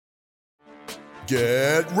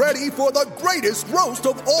Get ready for the greatest roast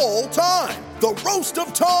of all time, the Roast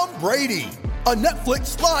of Tom Brady, a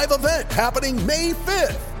Netflix live event happening May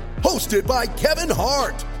 5th. Hosted by Kevin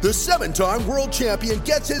Hart, the 7-time world champion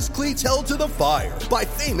gets his cleats held to the fire by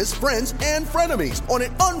famous friends and frenemies on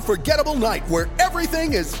an unforgettable night where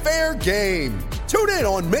everything is fair game. Tune in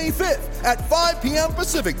on May 5th at 5 p.m.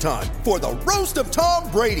 Pacific time for the Roast of Tom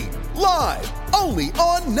Brady, live only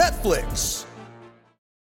on Netflix.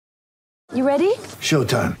 You ready?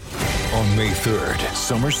 Showtime. On May 3rd,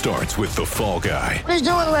 summer starts with The Fall Guy. Let's do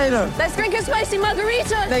it later. Let's drink a spicy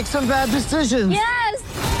margarita. Make some bad decisions. Yes!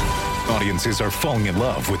 Audiences are falling in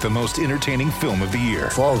love with the most entertaining film of the year.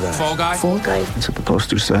 Fall Guy. Fall Guy? Fall guy. That's what the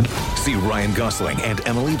poster said. See Ryan Gosling and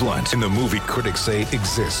Emily Blunt in the movie critics say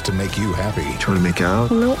exists to make you happy. Trying to make it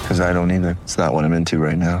out? Nope. Because I don't either. It's not what I'm into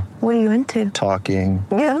right now. What are you into? Talking.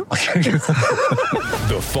 Yeah.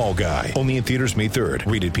 The Fall Guy. Only in theaters May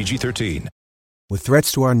 3rd. Rated PG-13. With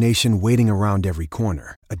threats to our nation waiting around every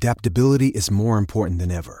corner, adaptability is more important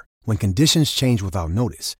than ever. When conditions change without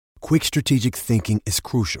notice, quick strategic thinking is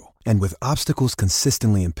crucial. And with obstacles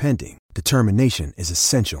consistently impending, determination is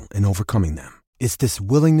essential in overcoming them. It's this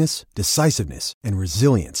willingness, decisiveness, and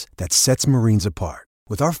resilience that sets Marines apart.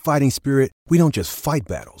 With our fighting spirit, we don't just fight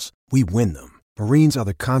battles, we win them. Marines are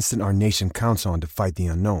the constant our nation counts on to fight the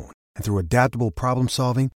unknown. And through adaptable problem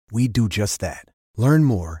solving, we do just that. Learn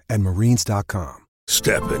more at marines.com.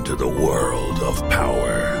 Step into the world of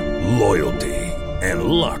power, loyalty, and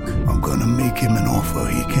luck. I'm gonna make him an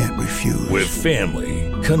offer he can't refuse. With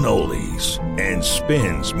family, cannolis, and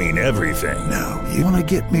spins mean everything. Now, you wanna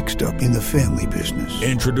get mixed up in the family business.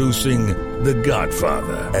 Introducing The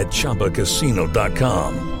Godfather at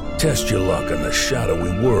ChumbaCasino.com. Test your luck in the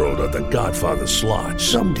shadowy world of The Godfather slot.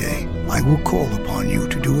 Someday, I will call upon you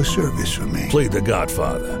to do a service for me. Play The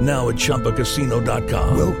Godfather, now at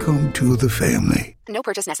ChumbaCasino.com. Welcome to the family. No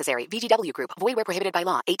purchase necessary. VGW Group. Void where prohibited by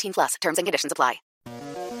law. 18 plus. Terms and conditions apply.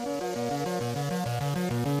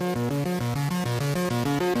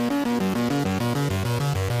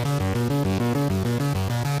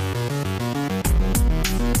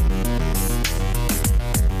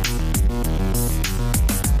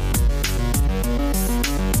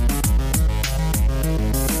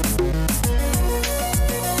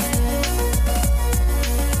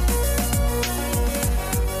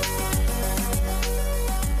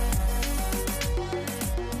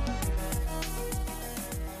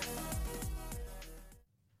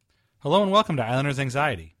 Hello and welcome to Islanders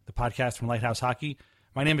Anxiety, the podcast from Lighthouse Hockey.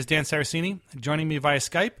 My name is Dan Saracini. Joining me via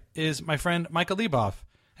Skype is my friend Micah Leboff.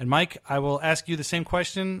 And Mike, I will ask you the same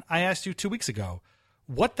question I asked you 2 weeks ago.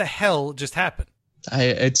 What the hell just happened?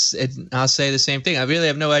 I'll say the same thing. I really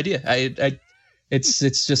have no idea. It's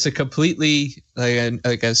just a completely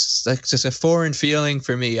just a foreign feeling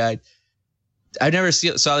for me. I never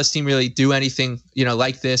saw this team really do anything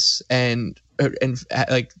like this, and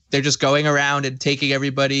like they're just going around and taking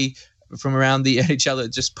everybody from around the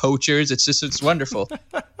NHL, just poachers. It's wonderful.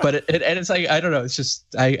 But it's like, I don't know. It's just,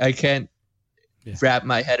 I can't wrap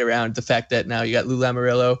my head around the fact that now you got Lou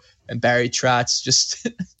Lamoriello and Barry Trotz just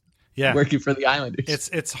working for the Islanders.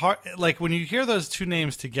 It's hard. Like when you hear those two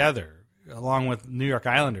names together, along with New York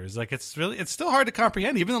Islanders, like it's still hard to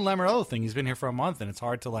comprehend. Even the Lamoriello thing, he's been here for a month and it's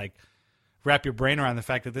hard to like wrap your brain around the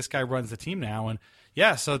fact that this guy runs the team now. And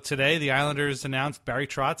yeah, so today the Islanders announced Barry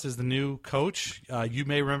Trotz as the new coach. You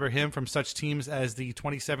may remember him from such teams as the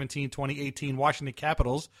 2017-2018 Washington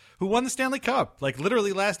Capitals, who won the Stanley Cup, like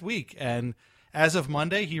literally last week. And as of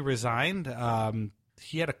Monday, he resigned.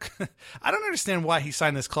 He had I don't understand why he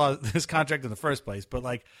signed this contract in the first place, but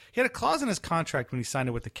like he had a clause in his contract when he signed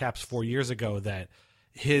it with the Caps 4 years ago that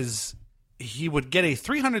he would get a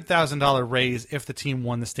 $300,000 raise if the team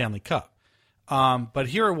won the Stanley Cup. But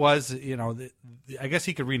here it was, I guess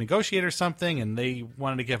he could renegotiate or something, and they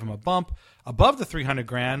wanted to give him a bump above the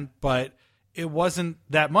 $300,000, but it wasn't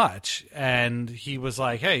that much. And he was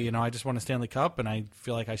like, hey, I just won a Stanley Cup and I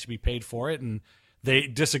feel like I should be paid for it. And they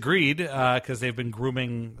disagreed because they've been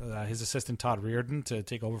grooming his assistant Todd Reardon to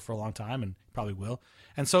take over for a long time, and probably will.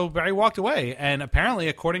 And so Barry walked away. And apparently,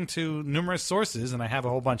 according to numerous sources, and I have a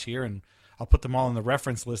whole bunch here, and I'll put them all in the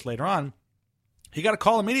reference list later on, he got a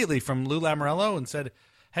call immediately from Lou Lamoriello and said,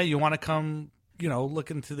 hey, you want to come,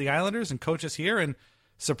 look into the Islanders and coach us here? And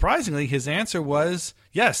surprisingly, his answer was,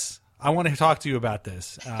 yes, I want to talk to you about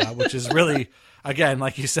this, which is really, again,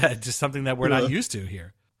 like you said, just something that we're not used to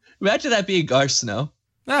here. Imagine that being Garth Snow.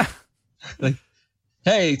 Like,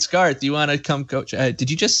 hey, it's Garth. Do you want to come coach?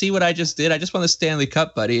 Did you just see what I just did? I just won the Stanley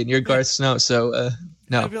Cup, buddy, and you're Garth Snow. So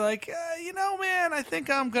No. I'd be like, man, I think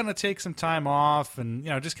I'm going to take some time off and,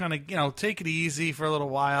 just kind of, take it easy for a little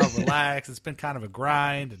while, relax. It's been kind of a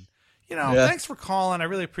grind. And, thanks for calling. I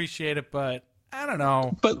really appreciate it, but I don't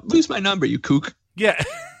know. But lose my number, you kook. Yeah.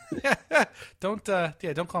 Don't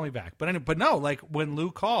call me back. But no, like when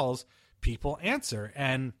Lou calls, people answer.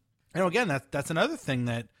 And, again, that's another thing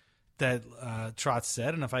that Trotz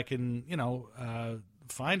said. And if I can,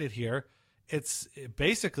 find it here, it's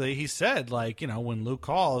basically, he said, like, when Lou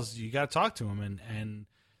calls, you got to talk to him. And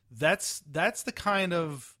that's the kind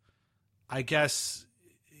of, I guess,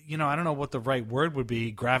 I don't know what the right word would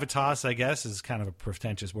be. Gravitas, I guess, is kind of a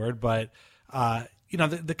pretentious word, but,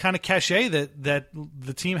 the kind of cachet that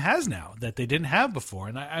the team has now that they didn't have before.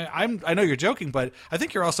 And I know you're joking, but I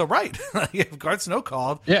think you're also right. If Garth Snow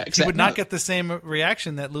called, he would not get the same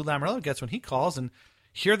reaction that Lou Lamoriello gets when he calls. And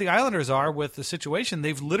here the Islanders are with the situation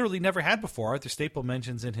they've literally never had before. Arthur Staple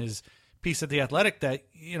mentions in his piece at The Athletic that,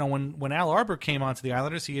 when Al Arbor came onto the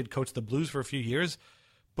Islanders, he had coached the Blues for a few years,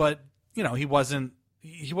 but, he wasn't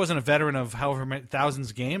a veteran of however many thousands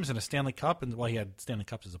of games and a Stanley Cup, and he had Stanley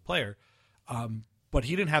Cups as a player. But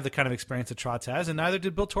he didn't have the kind of experience that Trotz has, and neither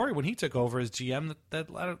did Bill Torrey when he took over as GM that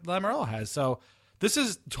Lamoriello has. So this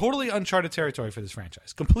is totally uncharted territory for this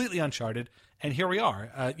franchise, completely uncharted. And here we are,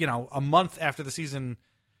 a month after the season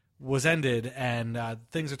was ended, and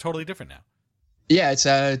things are totally different now. Yeah,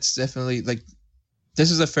 it's definitely like this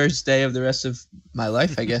is the first day of the rest of my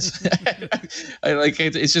life, I guess.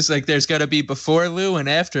 It's just like there's got to be before Lou and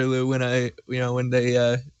after Lou when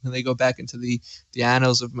they go back into the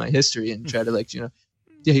annals of my history and try to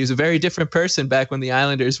he was a very different person back when the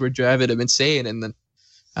Islanders were driving him insane, and then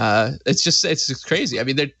it's just crazy. I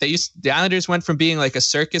mean, the Islanders went from being like a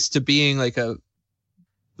circus to being like a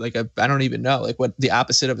I don't even know like what the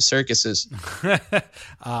opposite of a circus is.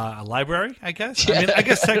 A library, I guess. Yeah. I mean, I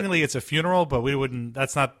guess technically it's a funeral, but we wouldn't.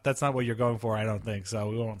 That's not what you're going for. I don't think so.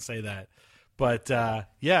 We won't say that. But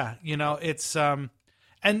it's and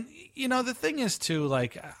the thing is too.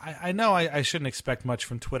 Like I know I shouldn't expect much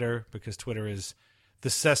from Twitter because Twitter is the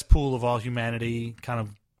cesspool of all humanity, kind of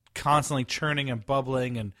constantly churning and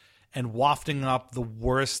bubbling and wafting up the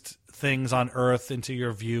worst things on earth into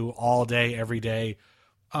your view all day, every day.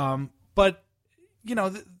 But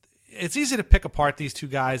it's easy to pick apart these two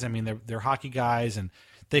guys. I mean, they're hockey guys and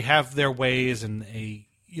they have their ways and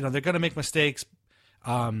they're going to make mistakes.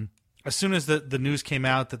 As soon as the news came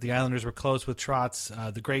out that the Islanders were close with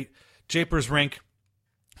Trotz, the great Japers Rink,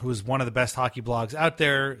 who is one of the best hockey blogs out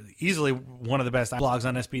there, easily one of the best blogs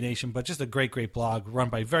on SB Nation, but just a great, great blog run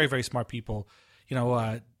by very, very smart people.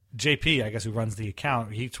 JP, I guess, who runs the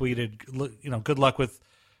account, he tweeted, good luck with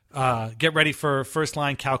get ready for first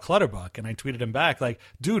line Cal Clutterbuck. And I tweeted him back like,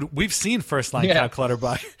 dude, we've seen first line Cal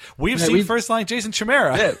Clutterbuck. We've seen first line Jason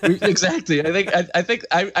Chimera. Yeah, exactly. I think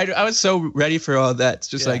I was so ready for all that. It's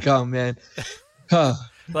just like, oh man.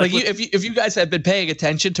 If you guys had been paying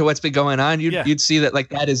attention to what's been going on, you'd see that like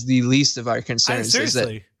that is the least of our concerns.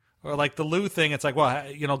 Seriously. Or like the Lou thing, it's like,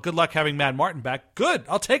 well, good luck having Matt Martin back. Good,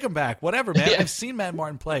 I'll take him back. Whatever, man. I've seen Matt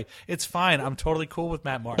Martin play. It's fine. I'm totally cool with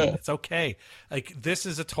Matt Martin. It's okay. Like, this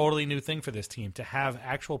is a totally new thing for this team, to have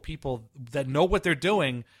actual people that know what they're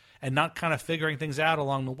doing and not kind of figuring things out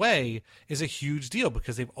along the way is a huge deal,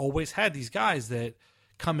 because they've always had these guys that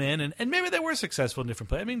come in and maybe they were successful in different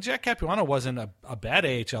plays. I mean, Jack Capuano wasn't a bad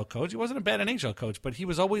AHL coach. He wasn't a bad NHL coach, but it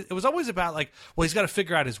was always about like, well, he's got to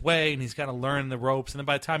figure out his way and he's got to learn the ropes. And then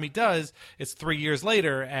by the time he does, it's 3 years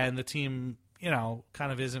later and the team,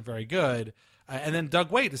 kind of isn't very good. And then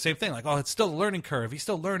Doug Weight, the same thing. Like, oh, it's still a learning curve. He's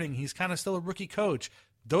still learning. He's kind of still a rookie coach.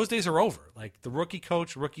 Those days are over. Like the rookie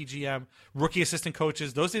coach, rookie GM, rookie assistant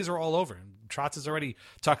coaches, those days are all over. And Trotz is already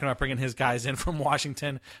talking about bringing his guys in from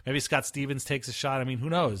Washington. Maybe Scott Stevens takes a shot. I mean,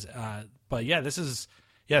 who knows? But yeah, this is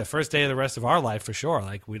the first day of the rest of our life for sure.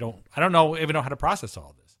 Like I don't even know how to process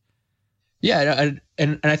all of this. Yeah,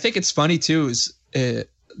 and I think it's funny too is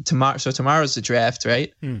tomorrow. So tomorrow's the draft,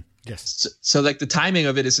 right? Yes. So like the timing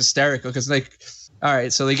of it is hysterical because like, all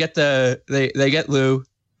right, so they get they get Lou.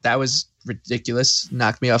 That was ridiculous.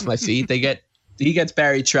 Knocked me off my feet. He gets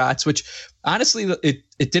Barry Trotz, which honestly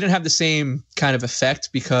it didn't have the same kind of effect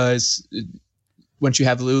because once you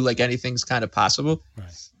have Lou, like anything's kind of possible.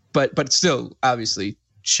 Right. But still obviously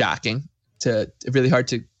shocking really hard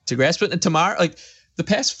to grasp it. And tomorrow, like the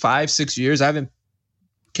past 5-6 years, I haven't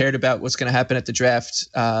cared about what's going to happen at the draft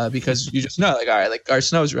because you just know, like, all right, like Garth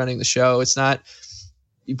Snow's running the show. It's not.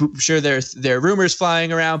 Sure, there are rumors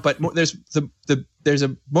flying around, but there's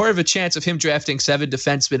more of a chance of him drafting 7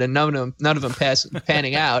 defensemen and none of them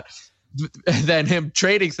panning out than him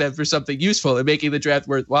trading them for something useful and making the draft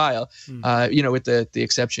worthwhile. With the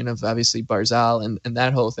exception of obviously Barzal and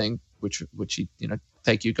that whole thing, which he,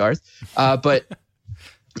 thank you, Garth. But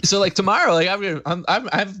so like tomorrow, like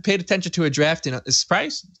I've paid attention to a draft in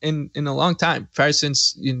a long time, probably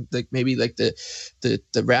since maybe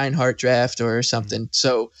the Reinhardt draft or something.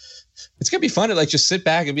 So it's gonna be fun to like just sit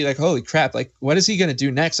back and be like, holy crap, like what is he gonna do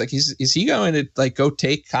next? Like is he going to like go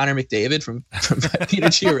take Connor McDavid from Peter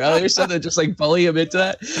Chiarelli or something, just like bully him into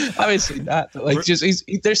that? Obviously not, but like just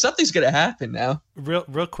there's something's gonna happen now.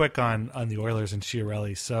 Real quick on the Oilers and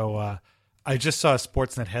Chiarelli. So I just saw a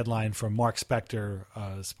Sportsnet headline from Mark Spector,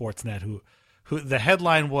 Sportsnet, who the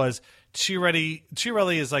headline was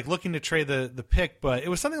Chiarelli is like looking to trade the pick, but it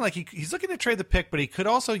was something like he's looking to trade the pick, but he could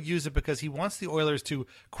also use it because he wants the Oilers to,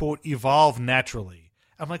 quote, evolve naturally.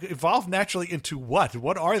 I'm like, evolve naturally into what?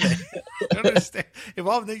 What are they? I don't understand.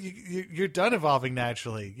 You're done evolving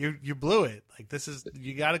naturally. You blew it. Like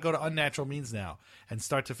you got to go to unnatural means now and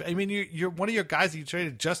start to. I mean, you're one of your guys that you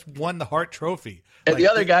traded just won the Hart Trophy, and the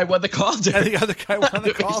other guy won the Calder. And the other guy won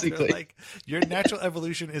the Calder. Like your natural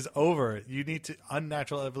evolution is over. You need to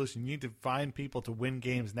unnatural evolution. You need to find people to win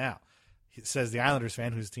games now. Says the Islanders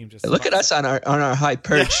fan whose team just look at us on our high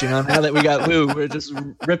perch. Now that we got Lou, we're just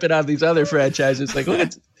ripping on these other franchises. Like look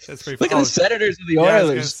at the Senators and the Oilers. I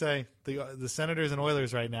was going to say the Senators and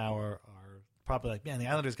Oilers right now are probably like, man, the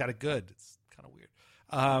Islanders got it good. It's kind of weird.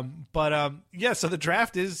 So the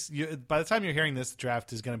draft is by the time you're hearing this, the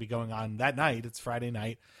draft is going to be going on that night. It's Friday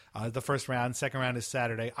night. The first round, second round is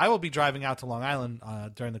Saturday. I will be driving out to Long Island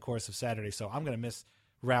during the course of Saturday, so I'm going to miss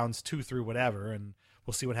rounds 2 through whatever, and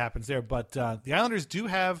we'll see what happens there. But the Islanders do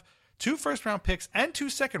have 2 first-round picks and 2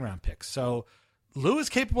 second-round picks. So Lou is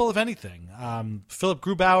capable of anything. Philip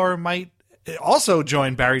Grubauer might also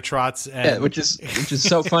join Barry Trotz. Which is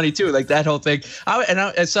so funny, too. Like, that whole thing.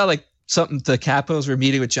 I saw, like, something the Capitals were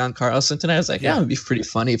meeting with John Carlson tonight. I was like, it would be pretty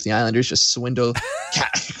funny if the Islanders just swindle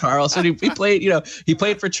Carlson. He played, he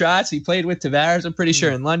played for Trotz. He played with Tavares, I'm pretty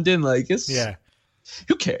sure, in London. Like,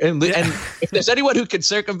 who cares? And if there's anyone who can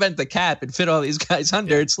circumvent the cap and fit all these guys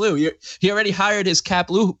under, it's Lou. He already hired his cap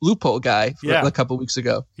loophole guy a couple weeks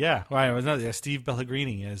ago. Yeah, right. Steve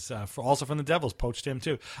Pellegrini is also from the Devils, poached him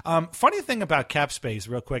too. Funny thing about cap space,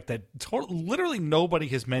 real quick, that literally nobody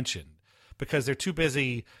has mentioned because they're too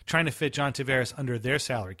busy trying to fit John Tavares under their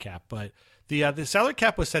salary cap. But the salary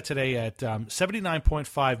cap was set today at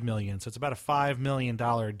 $79.5 million, so it's about a $5 million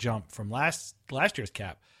jump from last year's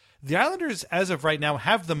cap. The Islanders, as of right now,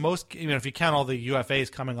 have the most, if you count all the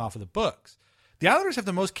UFAs coming off of the books, the Islanders have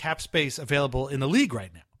the most cap space available in the league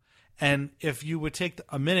right now. And if you would take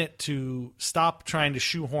a minute to stop trying to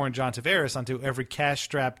shoehorn John Tavares onto every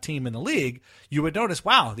cash-strapped team in the league, you would notice,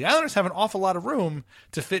 wow, the Islanders have an awful lot of room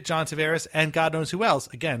to fit John Tavares and God knows who else.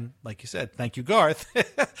 Again, like you said, thank you, Garth.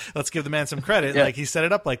 Let's give the man some credit. Yeah. Like, he set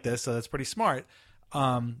it up like this, so that's pretty smart.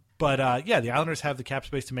 But the Islanders have the cap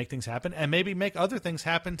space to make things happen and maybe make other things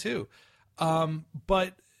happen too.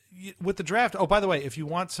 But with the draft, by the way, if you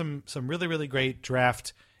want some really, really great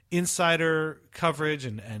draft insider coverage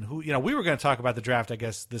and who, we were going to talk about the draft, I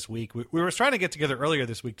guess, this week. We were trying to get together earlier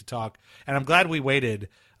this week to talk, and I'm glad we waited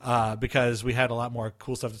because we had a lot more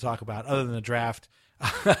cool stuff to talk about other than the draft.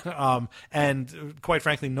 And quite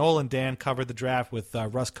frankly, Noel and Dan covered the draft with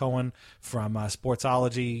Russ Cohen from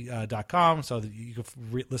sportsology.com, so that you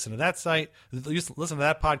can listen to that site, listen to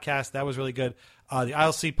that podcast. That was really good. The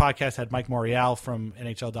ILC podcast had Mike Morial from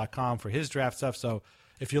NHL.com for his draft stuff. So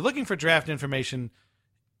if you're looking for draft information,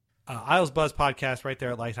 Isles Buzz podcast right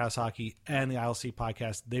there at Lighthouse Hockey and the ILC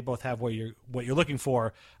podcast, they both have what you're looking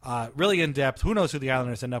for, really in depth. Who knows who the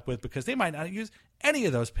Islanders end up with, because they might not use any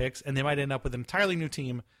of those picks and they might end up with an entirely new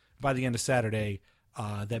team by the end of Saturday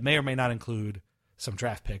that may or may not include some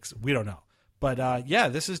draft picks. We don't know. But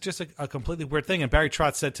this is just a completely weird thing. And Barry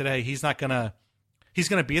Trotz said today he's gonna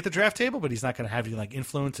be at the draft table, but he's not gonna have any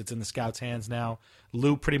influence. It's in the scouts' hands now.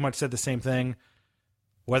 Lou pretty much said the same thing.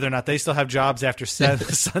 Whether or not they still have jobs after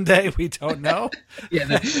Sunday, we don't know.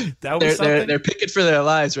 They're picking for their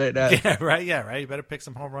lives right now. Yeah, right. You better pick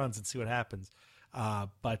some home runs and see what happens.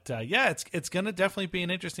 It's going to definitely be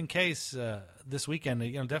an interesting case this weekend.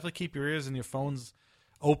 Definitely keep your ears and your phones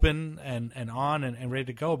open and on and ready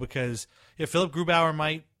to go, because Philip Grubauer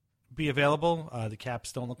might be available. The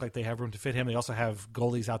Caps don't look like they have room to fit him. They also have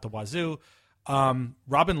goalies out the wazoo.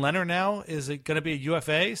 Robin Lehner now is going to be a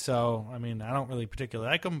UFA, so I don't really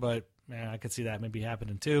particularly like him, but I could see that maybe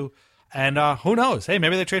happening too. And who knows? Hey,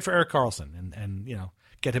 maybe they trade for Erik Karlsson and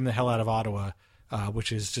get him the hell out of Ottawa,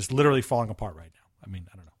 which is just literally falling apart right now. I don't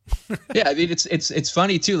know. Yeah, it's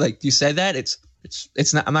funny too. Like you said that,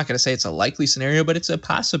 it's not. I'm not going to say it's a likely scenario, but it's a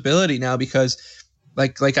possibility now because,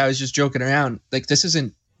 like I was just joking around. Like this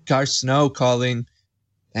isn't Garth Snow calling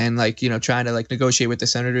and trying to negotiate with the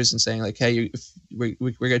Senators and saying hey, we're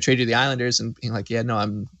going to trade you the Islanders, and being yeah, no,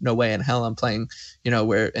 I'm no way in hell I'm playing.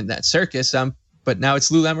 We're in that circus. But now it's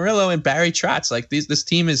Lou Lamoriello and Barry Trotz. This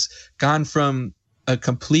team has gone from a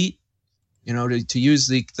complete, to use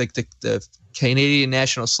the Canadian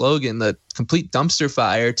national slogan, the complete dumpster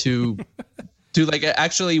fire to an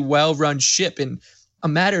actually well-run ship in a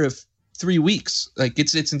matter of 3 weeks.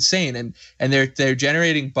 It's insane. And they're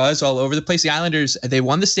generating buzz all over the place. The Islanders, they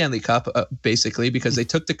won the Stanley Cup basically because they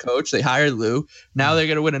took the coach, they hired Lou. Now they're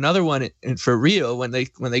going to win another one for real when they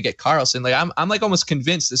get Karlsson. I'm almost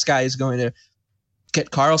convinced this guy is going to get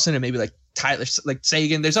Karlsson and maybe Tyler,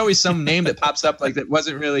 Sagan. There's always some name that pops up that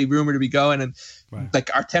wasn't really rumored to be going. And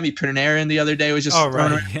Artemi Panarin the other day was just thrown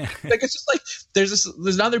around. Yeah. It's just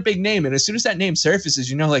there's another big name, and as soon as that name surfaces,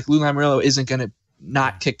 Lou Lamoriello isn't going to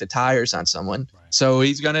not kick the tires on someone. Right. So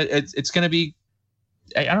he's gonna. It's gonna be.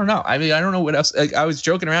 I don't know. I mean, I don't know what else. I was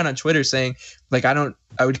joking around on Twitter saying I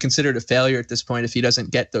would consider it a failure at this point if he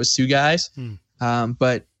doesn't get those two guys.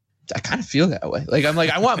 But I kind of feel that way.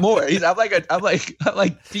 I want more. I'm like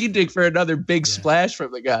fiending for another big splash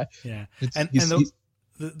from the guy. Yeah.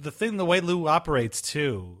 The way Lou operates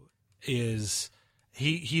too is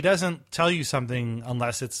he doesn't tell you something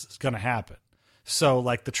unless it's going to happen. So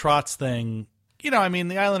the Trotz thing, the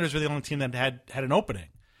Islanders were the only team that had an opening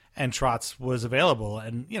and Trotz was available.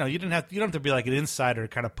 And, you don't have to be an insider to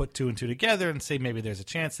kind of put two and two together and say maybe there's a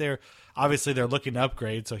chance there. Obviously they're looking to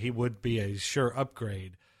upgrade, so he would be a sure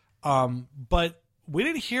upgrade. But we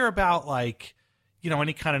didn't hear about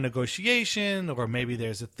any kind of negotiation or maybe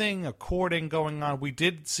there's a courting going on. We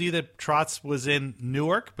did see that Trotz was in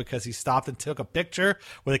Newark because he stopped and took a picture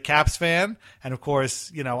with a Caps fan. And of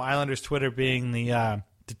course, Islanders Twitter being the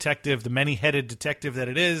detective, the many-headed detective that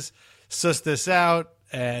it is, sussed this out.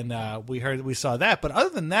 And we saw that. But other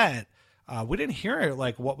than that, we didn't hear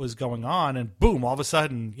what was going on. And boom, all of a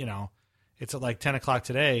sudden, it's at 10 o'clock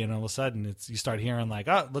today, and all of a sudden you start hearing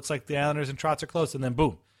it looks like the Islanders and Trotz are close, and then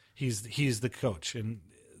boom, he's the coach, and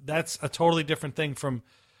that's a totally different thing from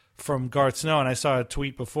Garth Snow. And I saw a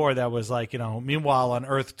tweet before that was meanwhile on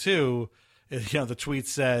Earth 2, the tweet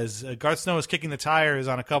says Garth Snow is kicking the tires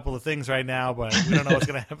on a couple of things right now, but we don't know what's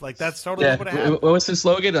going to happen. That's totally what happened. What was the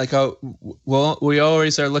slogan? We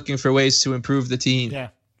always are looking for ways to improve the team. Yeah.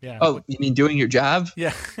 Yeah. Oh, you mean doing your job?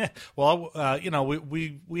 Yeah. Well,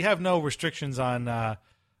 we have no restrictions on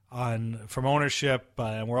from ownership,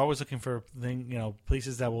 and we're always looking for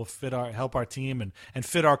places that will help our team and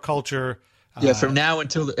fit our culture. From now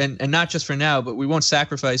until and not just for now, but we won't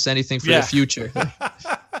sacrifice anything for the future.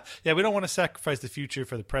 Yeah, we don't want to sacrifice the future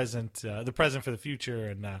for the present for the future,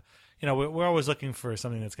 and we're always looking for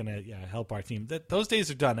something that's going to help our team. Those days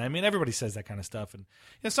are done. I mean, everybody says that kind of stuff. And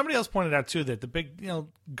somebody else pointed out, too, that the big,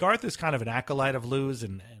 Garth is kind of an acolyte of Lou's,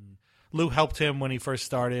 and Lou helped him when he first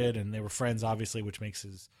started, and they were friends, obviously, which makes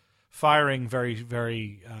his firing very,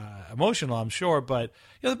 very emotional, I'm sure. But,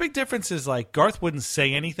 the big difference is, Garth wouldn't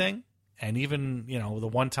say anything. And even, the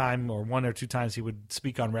one time or one or two times he would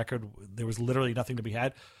speak on record, there was literally nothing to be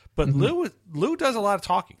had. But Lou does a lot of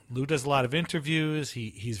talking. Lou does a lot of interviews.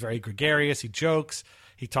 He's very gregarious. He jokes.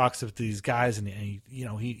 He talks with these guys, and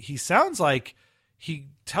he sounds like he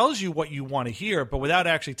tells you what you want to hear, but without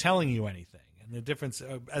actually telling you anything. And the difference,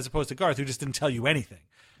 as opposed to Garth, who just didn't tell you anything.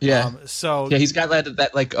 Yeah. He's got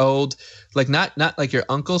that old, not like your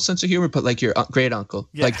uncle's sense of humor, but your great uncle.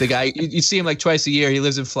 Yeah. The guy you see him twice a year. He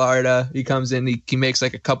lives in Florida. He comes in. He makes a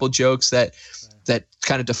couple jokes that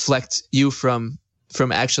kind of deflect you from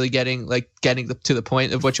actually getting to the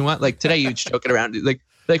point of what you want. Today you joking around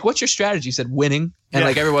what's your strategy? He said winning,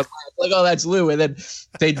 and everyone's oh, that's Lou, and then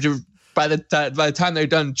they by the time they're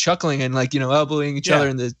done chuckling and elbowing each other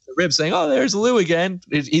in the ribs, saying, "Oh, there's Lou again."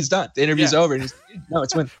 He's done. The interview's over. And no,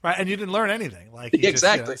 it's winning. Right, and you didn't learn anything.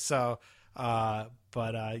 Exactly. It's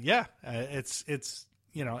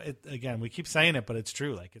again, we keep saying it, but it's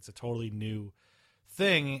true. It's a totally new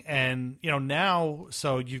thing, and now,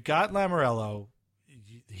 so you've got Lamoriello.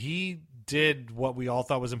 He did what we all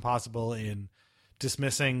thought was impossible in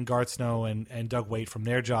dismissing Garth Snow and Doug Weight from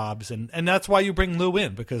their jobs. And that's why you bring Lou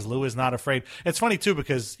in, because Lou is not afraid. It's funny, too,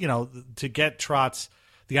 because, to get Trotz,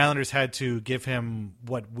 the Islanders had to give him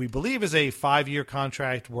what we believe is a 5-year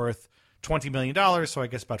contract worth $20 million. So I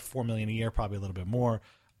guess about $4 million a year, probably a little bit more.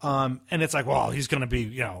 And it's well, he's going to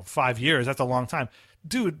be, 5 years. That's a long time.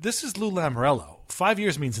 Dude, this is Lou Lamoriello. 5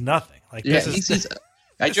 years means nothing.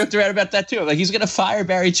 I joked around about that too. He's going to fire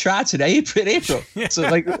Barry Trotz in April.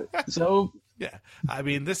 Yeah, I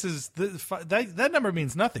mean, that number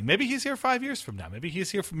means nothing. Maybe he's here 5 years from now. Maybe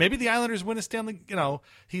he's here. Maybe the Islanders win a Stanley.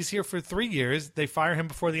 He's here for 3 years. They fire him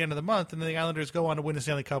before the end of the month, and then the Islanders go on to win a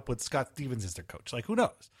Stanley Cup with Scott Stevens as their coach. Like, who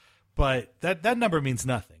knows? But that number means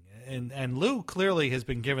nothing. And Lou clearly has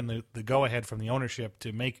been given the go ahead from the ownership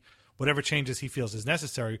to make whatever changes he feels is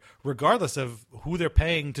necessary, regardless of who they're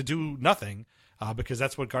paying to do nothing. Because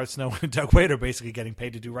that's what Garth Snow and Doug Weight are basically getting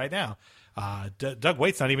paid to do right now. Doug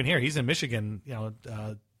Waite's not even here; he's in Michigan,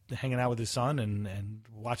 hanging out with his son and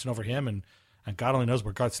watching over him. And God only knows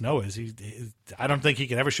where Garth Snow is. I don't think he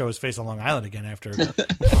can ever show his face on Long Island again after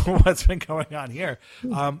what's been going on here.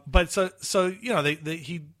 But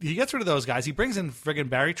he gets rid of those guys. He brings in friggin'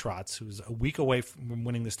 Barry Trotz, who's a week away from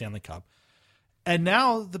winning the Stanley Cup. And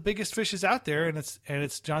now the biggest fish is out there, and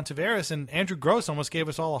it's John Tavares. And Andrew Gross almost gave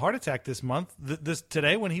us all a heart attack this month,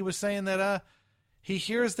 today, when he was saying that he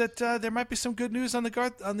hears that there might be some good news on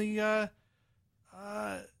the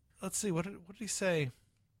let's see, what did he say?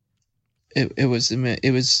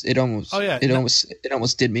 It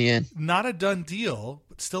almost did me in. Not a done deal,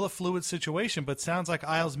 but still a fluid situation. But sounds like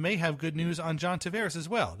Isles may have good news on John Tavares as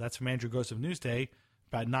well. That's from Andrew Gross of Newsday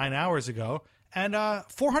about 9 hours ago. And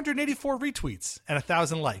 484 retweets and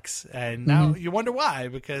 1,000 likes. And now you wonder why,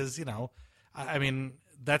 because, I mean,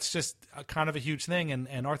 that's just kind of a huge thing.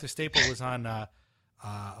 And Arthur Staple was on a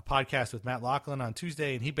podcast with Matt Loughlin on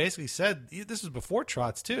Tuesday, and he basically said, this was before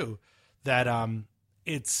Trotz too, that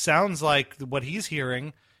it sounds like what he's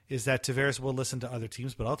hearing is that Tavares will listen to other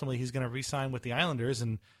teams, but ultimately he's going to re-sign with the Islanders.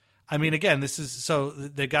 And, I mean, again,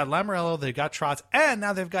 they got Lamoriello, they got Trotz, and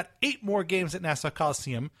now they've got 8 more games at Nassau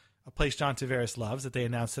Coliseum, a place John Tavares loves, that they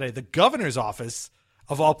announced today. The governor's office,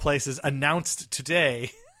 of all places, announced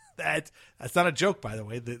today that's not a joke, by the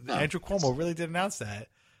way. Andrew Cuomo really did announce that.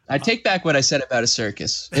 I take back what I said about a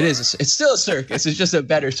circus. It's still a circus. It's just a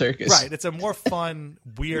better circus. Right. It's a more fun,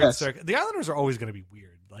 weird circus. The Islanders are always going to be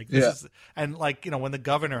weird. Like this is, and when the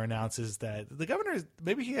governor announces that, the governor,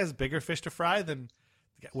 maybe he has bigger fish to fry than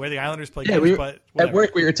where the Islanders play games, but whatever. At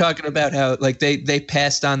work we were talking about how they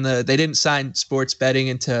passed on they didn't sign sports betting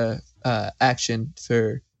into action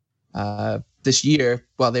for this year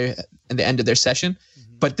while they're in the end of their session.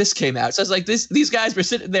 But this came out. So it's like these guys were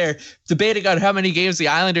sitting there debating on how many games the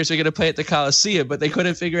Islanders are going to play at the Coliseum, but they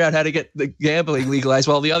couldn't figure out how to get the gambling legalized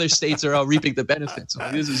while the other states are all reaping the benefits.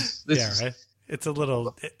 So this is right.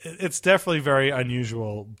 It's definitely very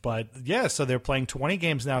unusual, but yeah, so they're playing 20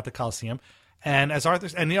 games now at the Coliseum. And as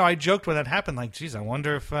Arthur, and I joked when that happened, like, geez, I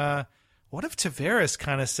wonder if, what if Tavares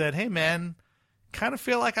kind of said, hey man, kind of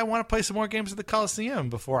feel like I want to play some more games at the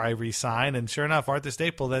Coliseum before I re-sign. And sure enough, Arthur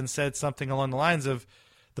Staple then said something along the lines of,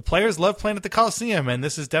 the players love playing at the Coliseum, and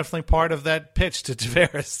this is definitely part of that pitch to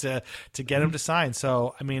Tavares to get him to sign.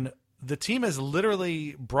 So, I mean, the team has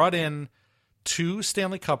literally brought in 2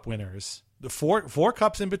 Stanley Cup winners, the four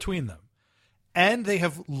cups in between them. And they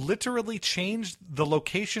have literally changed the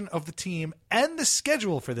location of the team and the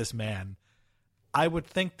schedule for this man. I would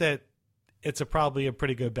think that it's probably a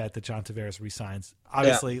pretty good bet that John Tavares resigns.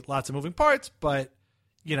 Obviously, lots of moving parts, but,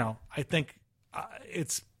 I think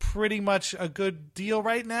it's pretty much a good deal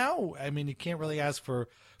right now. I mean, you can't really ask for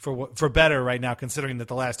better right now, considering that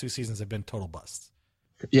the last 2 seasons have been total busts.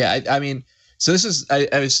 Yeah, I mean, so this is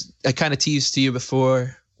I kind of teased to you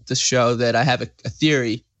before the show that I have a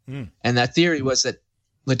theory. And that theory was that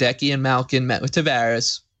Ledecky and Malkin met with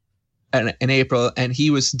Tavares in April, and he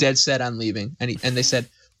was dead set on leaving. And they said,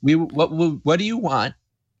 what do you want?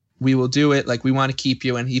 We will do it. Like, we want to keep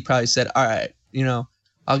you. And he probably said, all right,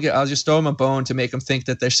 I'll just throw him a bone to make him think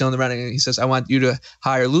that they're still in the running. And he says, I want you to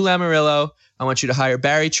hire Lou Lamoriello. I want you to hire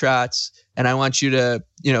Barry Trotz, and I want you to,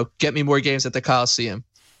 get me more games at the Coliseum.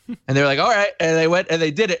 And they were like, all right. And they went and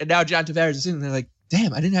they did it. And now John Tavares is in, and they're like,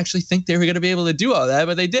 damn, I didn't actually think they were going to be able to do all that,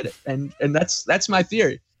 but they did it. And that's my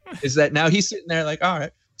theory, is that now he's sitting there like, all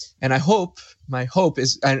right. And my hope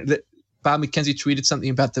is that Bob McKenzie tweeted something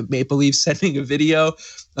about the Maple Leafs sending a video,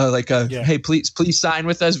 hey, please sign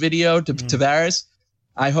with us video to Tavares.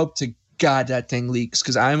 I hope to God that thing leaks,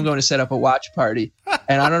 because I'm going to set up a watch party,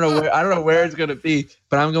 and I don't know where it's going to be,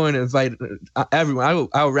 but I'm going to invite everyone.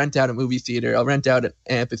 I'll rent out a movie theater. I'll rent out an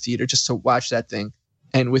amphitheater just to watch that thing.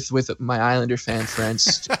 And with my Islander fan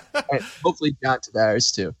friends, and hopefully John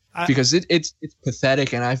Tavares too, because it's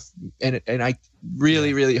pathetic, and I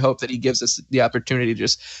really hope that he gives us the opportunity to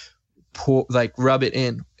just rub it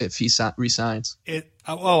in if he resigns.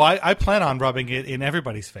 I plan on rubbing it in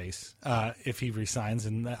everybody's face if he resigns,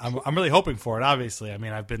 and I'm really hoping for it. Obviously, I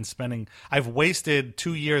mean, I've wasted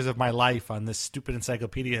 2 years of my life on this stupid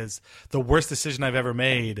encyclopedia. Is the worst decision I've ever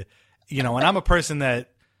made, and I'm a person that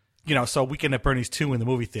so Weekend at Bernie's 2 in the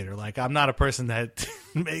movie theater. Like, I'm not a person that,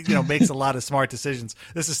 makes a lot of smart decisions.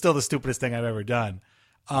 This is still the stupidest thing I've ever done.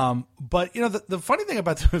 But the funny thing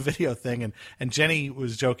about the video thing, and Jenny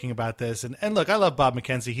was joking about this, and look, I love Bob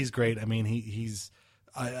McKenzie. He's great. I mean, he's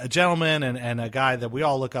a gentleman and a guy that we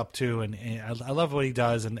all look up to, and I love what he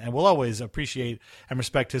does, and we'll always appreciate and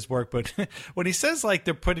respect his work. But when he says like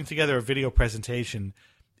they're putting together a video presentation,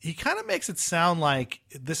 he kind of makes it sound like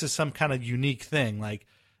this is some kind of unique thing. Like,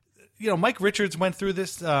 Mike Richards went through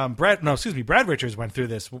this. Brad Richards went through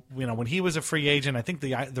this. When he was a free agent, I think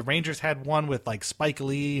the Rangers had one with like Spike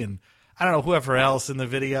Lee and I don't know whoever else in the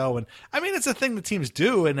video. And I mean, it's a thing that teams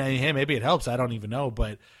do, and hey, maybe it helps. I don't even know,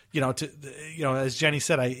 but as Jenny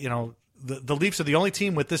said, the Leafs are the only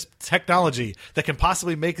team with this technology that can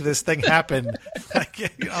possibly make this thing happen.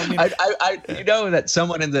 I that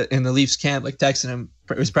someone in the Leafs camp like texting him,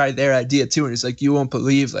 it was probably their idea too, and it's like, you won't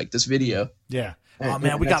believe like this video. Yeah. Oh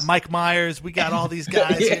man, we got Mike Myers, we got all these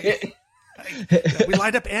guys. We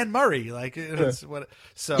lined up Anne Murray, like it's what.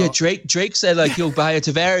 So yeah, Drake said like he'll buy a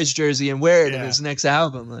Tavares jersey and wear it in his next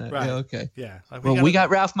album. Like, right? Yeah, okay. Yeah. Like, we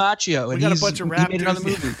got Ralph Macchio, and we got a bunch of Raptors. He made another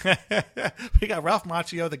movie. We got Ralph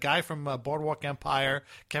Macchio, the guy from Boardwalk Empire,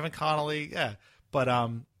 Kevin Connolly. Yeah, but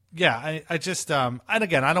I just and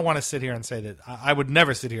again, I don't want to sit here and say that I would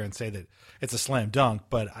never sit here and say that it's a slam dunk,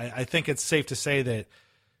 but I think it's safe to say that.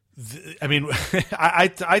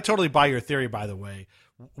 I totally buy your theory, by the way.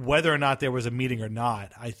 Whether or not there was a meeting or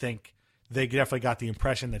not, I think they definitely got the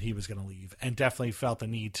impression that he was going to leave and definitely felt the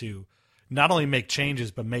need to not only make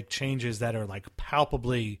changes, but make changes that are like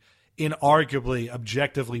palpably, inarguably,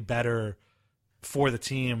 objectively better for the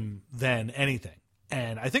team than anything.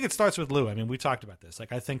 And I think it starts with Lou. I mean, we talked about this.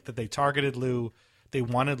 Like, I think that they targeted Lou. They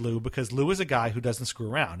wanted Lou because Lou is a guy who doesn't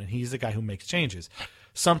screw around, and he's the guy who makes changes.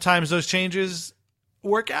 Sometimes those changes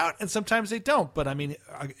work out and sometimes they don't, but I mean,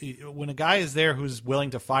 when a guy is there who's willing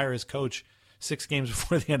to fire his coach 6 games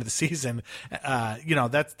before the end of the season,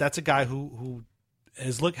 that's a guy who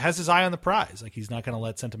has his eye on the prize. Like, he's not going to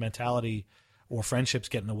let sentimentality or friendships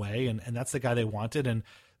get in the way, and that's the guy they wanted. And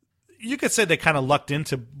you could say they kind of lucked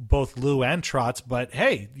into both Lou and Trotz, but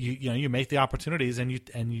hey, you make the opportunities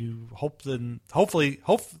and you hope that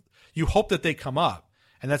they come up.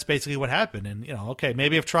 And that's basically what happened. And, okay,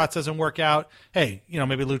 maybe if Trotz doesn't work out, hey,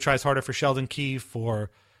 maybe Lou tries harder for Sheldon Keefe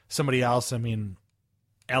or somebody else. I mean,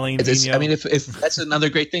 Alain Vigneault. I mean, if that's another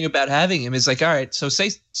great thing about having him is like, all right, so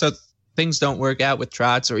things don't work out with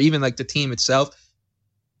Trotz or even like the team itself.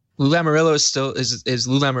 Lou Lamoriello is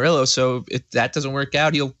Lou Lamoriello. So if that doesn't work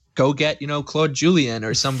out, he'll go get, Claude Julien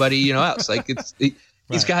or somebody, else. Like it's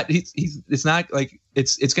not like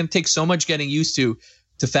it's going to take so much getting used to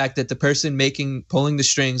the fact that the person pulling the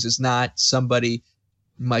strings is not somebody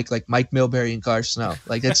Mike Milbury and Gar Snow.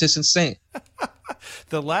 Like, that's just insane.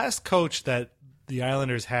 The last coach that the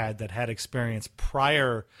Islanders had that had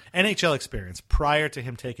NHL experience prior to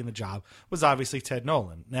him taking the job was obviously Ted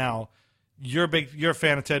Nolan. Now, you're a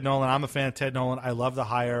fan of Ted Nolan. I'm a fan of Ted Nolan. I love the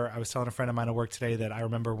hire. I was telling a friend of mine at work today that I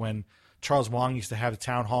remember when Charles Wong used to have the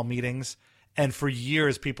town hall meetings, and for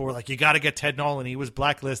years people were like, you got to get Ted Nolan. He was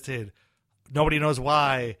blacklisted. Nobody knows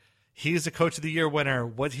why. He's a Coach of the Year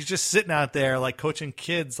winner. He's just sitting out there like coaching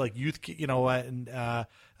kids, like youth, and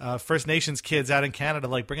First Nations kids out in Canada.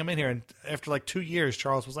 Like, bring him in here. And after like 2 years,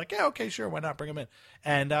 Charles was like, "Yeah, okay, sure, why not? Bring him in."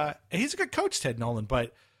 And he's a good coach, Ted Nolan.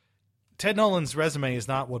 But Ted Nolan's resume is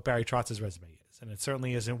not what Barry Trotz's resume is, and it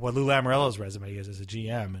certainly isn't what Lou Lamoriello's resume is as a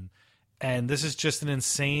GM. And this is just an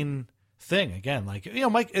insane thing. Again, like,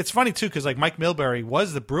 Mike. It's funny too because like Mike Milbury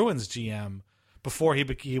was the Bruins GM before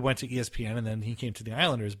he went to ESPN, and then he came to the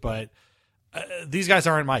Islanders. But these guys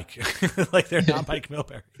aren't Mike. Like, they're not Mike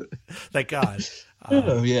Milbury. Thank God.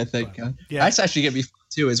 Thank God. Yeah, that's actually gonna be fun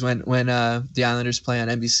too. Is when the Islanders play on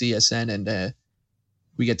NBCSN, and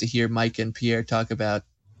we get to hear Mike and Pierre talk about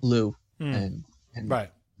Lou, and right.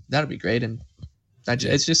 That'll be great. And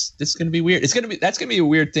it's gonna be weird. That's gonna be a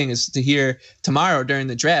weird thing is to hear tomorrow during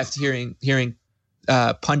the draft, hearing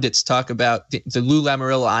pundits talk about the Lou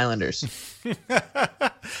Lamoriello Islanders.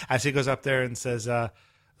 As he goes up there and says,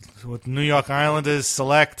 with New York Islanders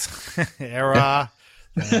select era.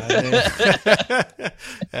 Yeah,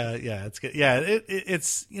 it's good. Yeah,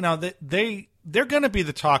 it's they're going to be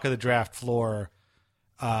the talk of the draft floor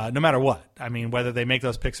no matter what. I mean, whether they make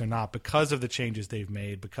those picks or not, because of the changes they've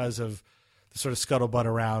made, because of the sort of scuttlebutt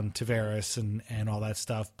around Tavares and all that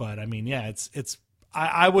stuff. But I mean, yeah,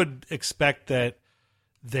 I would expect that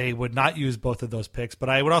they would not use both of those picks, but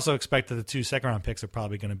I would also expect that the 2 second-round picks are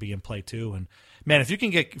probably going to be in play too. And man, if you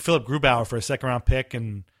can get Philip Grubauer for a second-round pick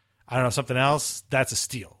and I don't know something else, that's a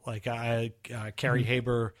steal. Like Kerry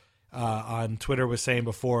Haber on Twitter was saying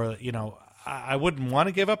before, I wouldn't want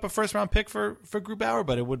to give up a first-round pick for Grubauer,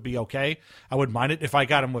 but it would be okay. I wouldn't mind it. If I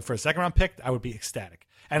got him for a second-round pick, I would be ecstatic.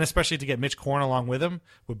 And especially to get Mitch Korn along with him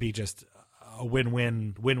would be just a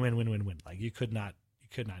win-win. Like you could not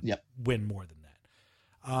win more than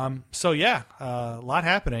that. So yeah, a lot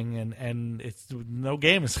happening, and it's no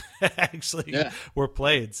games actually were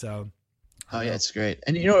played. So. Oh yeah, it's great.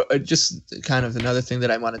 And just kind of another thing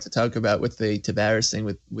that I wanted to talk about with the Tavares thing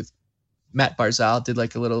with Matt Barzal did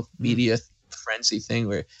like a little media frenzy thing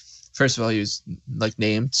where, first of all, he was like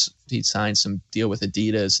named. He signed some deal with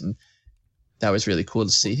Adidas, and that was really cool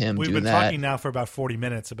to see him. We've been talking now for about 40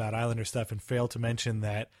 minutes about Islander stuff, and failed to mention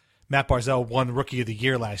that Matt Barzal won Rookie of the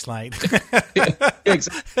Year last night.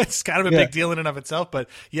 It's kind of a big deal in and of itself, but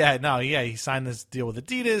he signed this deal with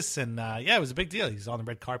Adidas, and it was a big deal. He's on the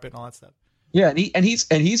red carpet and all that stuff. Yeah, and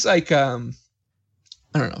he's like I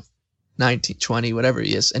don't know, 19, 20, whatever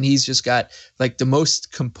he is, and he's just got like the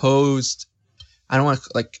most composed. I don't want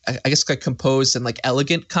to I guess composed and like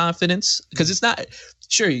elegant confidence, because it's not.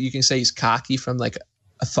 Sure, you can say he's cocky from like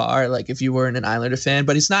afar, like if you weren't an Islander fan,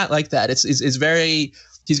 but he's not like that. It's very.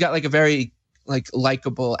 He's got like a very like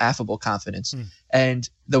likable, affable confidence, and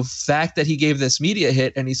the fact that he gave this media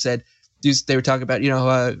hit and he said they were talking about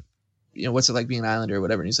what's it like being an Islander or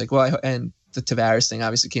whatever, and he's like, well, and the Tavares thing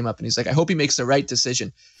obviously came up, and he's like, I hope he makes the right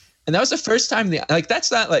decision. And that was the first time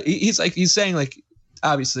that's not like he's saying like,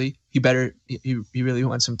 obviously he really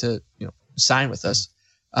wants him to sign with us,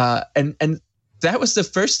 and that was the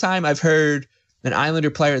first time I've heard an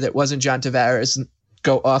Islander player that wasn't John Tavares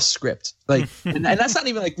go off script, like, and that's not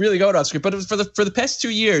even like really going off script, but it was for the past 2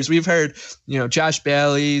 years we've heard Josh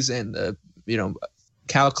Bailey's and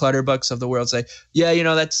Cal Clutterbucks of the world say,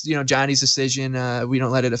 that's Johnny's decision. We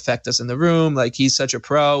don't let it affect us in the room. Like, he's such a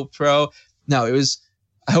pro. No, it was,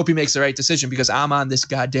 I hope he makes the right decision because I'm on this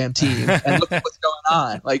goddamn team and look at what's going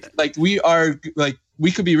on. Like we are, like,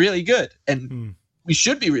 we could be really good and we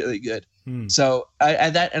should be really good. So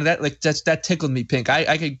that tickled me pink.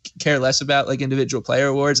 I could care less about like individual player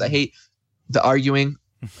awards. I hate the arguing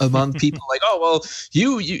among people like, oh, well,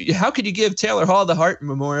 you how could you give Taylor Hall the Hart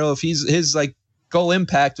Memorial if his like goal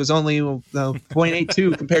impact was only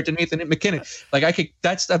 0.82 compared to Nathan McKinnon? Like,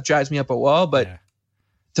 that stuff drives me up a wall, but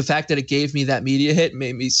the fact that it gave me that media hit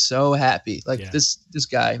made me so happy. Like, this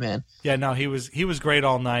guy, man. Yeah, no, he was great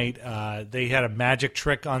all night. They had a magic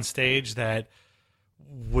trick on stage that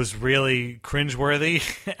was really cringeworthy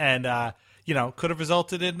and could have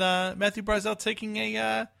resulted in Matthew Barzal taking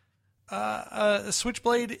a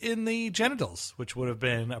switchblade in the genitals, which would have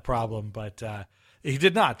been a problem, but he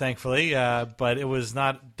did not, thankfully. But it was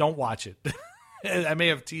not. Don't watch it. I may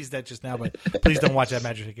have teased that just now, but please don't watch that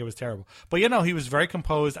magic trick. It was terrible. But he was very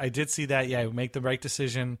composed. I did see that. Yeah, make the right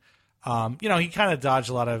decision. He kind of dodged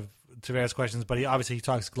a lot of Tavares questions, but he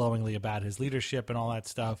talks glowingly about his leadership and all that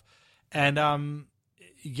stuff. And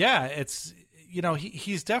it's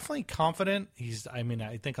he's definitely confident.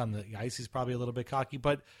 I think on the ice he's probably a little bit cocky,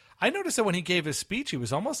 but I noticed that when he gave his speech, he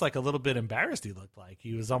was almost like a little bit embarrassed. He looked like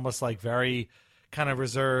he was almost like very kind of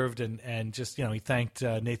reserved and just, he thanked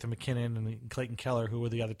Nathan McKinnon and Clayton Keller, who were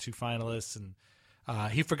the other two finalists. And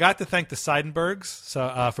he forgot to thank the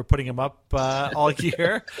Seidenbergs for putting him up all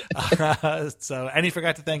year. And he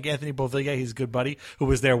forgot to thank Anthony Beauvillier, his good buddy, who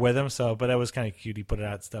was there with him. But that was kind of cute. He put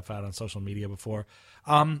stuff out on social media before.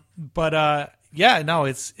 I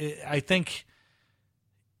think,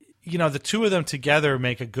 the two of them together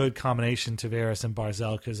make a good combination, Tavares and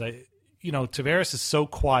Barzal, because Tavares is so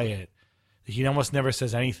quiet. He almost never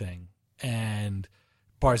says anything. And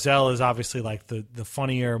Barzal is obviously like the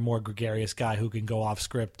funnier, more gregarious guy who can go off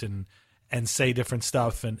script and say different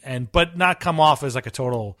stuff but not come off as like a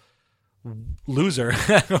total loser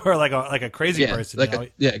or like a crazy person.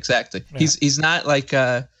 Exactly. Yeah. He's not like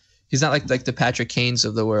the Patrick Kanes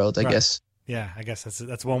of the world, I guess. Yeah, I guess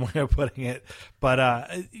that's one way of putting it.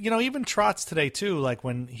 But even Trotz today too, like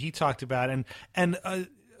when he talked about and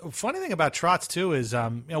funny thing about Trotz too is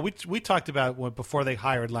we talked about before they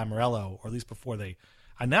hired Lamoriello, or at least before they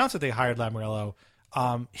announced that they hired Lamoriello,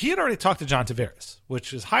 he had already talked to John Tavares,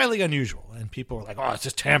 which is highly unusual, and people were like, oh, it's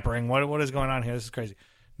just tampering, what is going on here, this is crazy.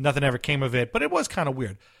 Nothing ever came of it, but it was kind of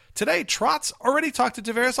weird. Today Trotz already talked to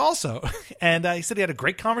Tavares also, and he said he had a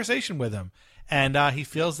great conversation with him, and he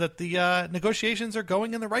feels that the negotiations are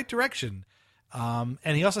going in the right direction. And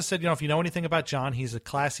he also said, if you know anything about John, he's a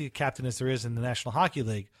classy captain as there is in the National Hockey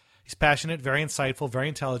League. He's passionate, very insightful, very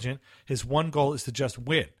intelligent. His one goal is to just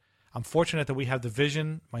win. I'm fortunate that we have the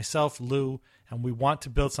vision, myself, Lou, and we want to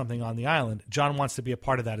build something on the island. John wants to be a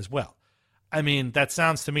part of that as well. I mean, that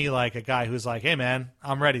sounds to me like a guy who's like, hey, man,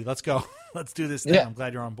 I'm ready. Let's go. Let's do this thing. Yeah. I'm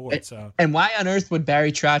glad you're on board. So, and why on earth would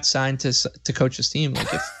Barry Trotz sign to coach his team?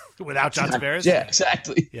 Like if without John Tavares? Yeah,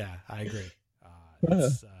 exactly. Yeah, I agree.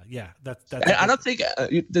 That's. I don't think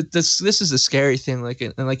this is the scary thing.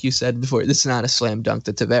 And like you said before, this is not a slam dunk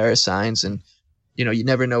that Tavares signs, and you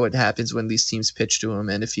never know what happens when these teams pitch to him,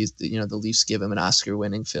 and if he's the Leafs give him an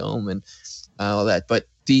Oscar-winning film and all that. But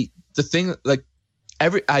the thing, like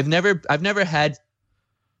I've never had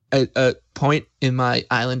a point in my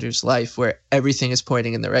Islanders life where everything is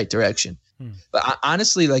pointing in the right direction. But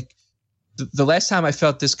honestly, like the last time I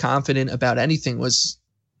felt this confident about anything was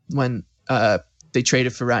when they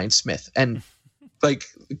traded for Ryan Smith. And like,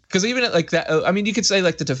 because even like that, I mean, you could say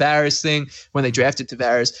like the Tavares thing when they drafted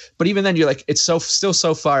Tavares, but even then you're like, it's still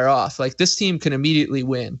so far off. Like this team can immediately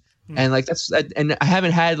win. And like and I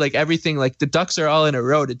haven't had like everything, like the Ducks are all in a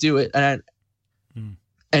row to do it. And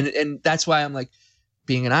that's why I'm like,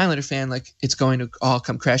 being an Islander fan, like it's going to all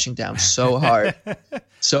come crashing down so hard,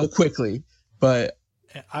 so quickly. But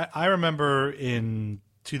I remember in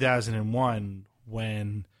 2001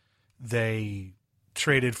 when they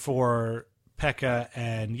traded for Pekka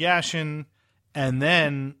and Yashin, and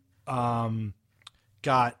then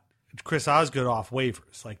got Chris Osgood off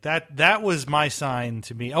waivers. Like that was my sign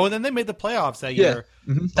to me. Oh, and then they made the playoffs that year.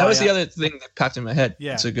 Mm-hmm. That was the other thing that popped in my head.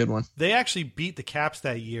 Yeah, it's a good one. They actually beat the Caps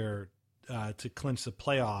that year to clinch the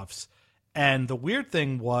playoffs. And the weird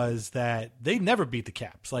thing was that they never beat the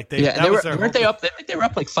Caps. Like weren't they up? I think they were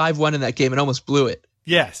up like 5-1 in that game and almost blew it.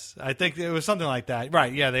 Yes, I think it was something like that.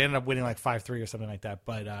 Right? Yeah, they ended up winning like 5-3 or something like that.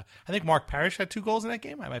 But I think Mark Parrish had 2 goals in that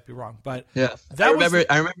game. I might be wrong, but yeah, I remember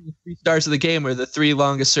the 3 stars of the game were the 3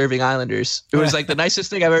 longest serving Islanders. It was like the nicest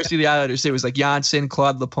thing I've ever seen the Islanders. It was like Janssen,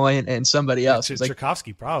 Claude Lapointe, and somebody else. It was like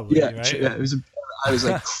Tchaikovsky, probably. Yeah, right? Yeah. It was. I was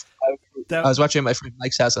like. I was watching at my friend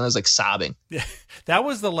Mike's house and I was like sobbing. Yeah, that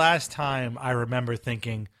was the last time I remember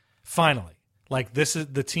thinking, finally, like this is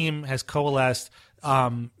the team has coalesced.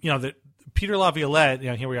 That Peter Laviolette,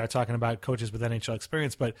 here we are talking about coaches with NHL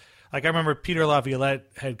experience, but like I remember Peter Laviolette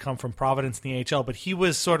had come from Providence in the AHL, but he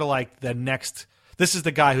was sort of like the next. This is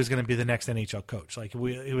the guy who's going to be the next NHL coach. Like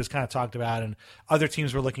he was kind of talked about, and other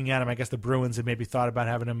teams were looking at him. I guess the Bruins had maybe thought about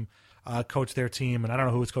having him coach their team, and I don't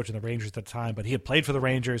know who was coaching the Rangers at the time, but he had played for the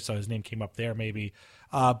Rangers, so his name came up there maybe.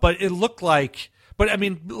 But it looked like, I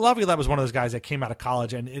mean, Laviolette was one of those guys that came out of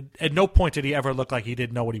college, and at no point did he ever look like he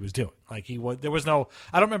didn't know what he was doing. Like there was no.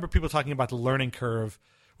 I don't remember people talking about the learning curve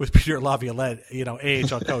with Peter Laviolette,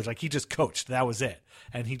 AHL coach. Like he just coached, that was it,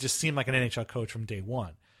 and he just seemed like an NHL coach from day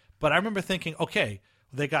one. But I remember thinking, okay,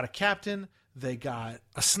 they got a captain. They got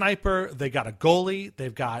a sniper. They got a goalie.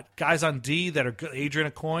 They've got guys on D that are good,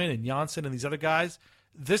 Adrian Aucoin and Janssen and these other guys.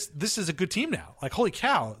 This is a good team now. Like, holy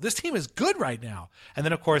cow, this team is good right now. And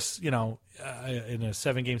then, of course, in a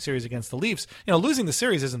 7-game series against the Leafs, losing the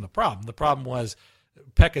series isn't the problem. The problem was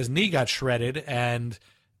Pekka's knee got shredded, and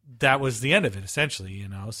that was the end of it, essentially.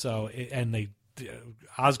 So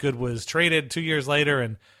Osgood was traded 2 years later,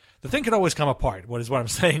 and the thing could always come apart. What I'm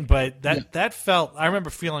saying, but that felt. I remember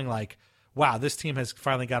feeling like, wow, this team has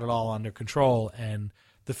finally got it all under control, and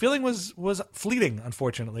the feeling was fleeting,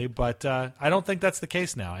 unfortunately, but I don't think that's the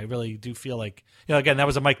case now. I really do feel like, again, that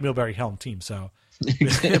was a Mike Milbury helm team, so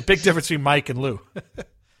a big difference between Mike and Lou.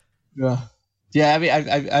 Yeah. I mean,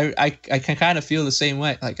 I can kind of feel the same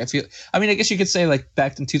way. Like I guess you could say like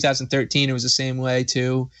back in 2013, it was the same way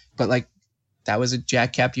too, but like that was a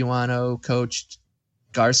Jack Capuano coached,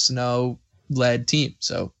 Garth Snow led team,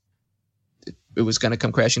 so it was going to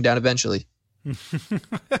come crashing down eventually.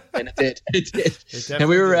 And it did. And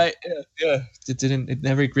we were right. Yeah. It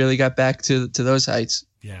never really got back to those heights.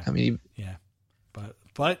 Yeah. I mean, yeah.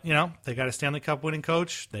 But they got a Stanley Cup winning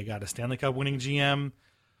coach. They got a Stanley Cup winning GM.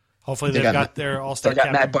 Hopefully they've got their all-star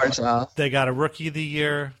captain. Matt Barzal. They got a rookie of the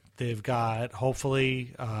year. They've got,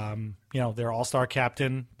 hopefully, their all-star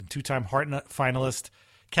captain, the 2-time Hart finalist,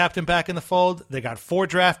 captain back in the fold. They got 4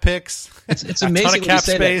 draft picks. It's amazing. A ton of cap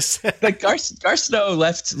space. Like Garth Snow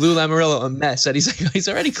left Lou Lamoriello a mess, and he's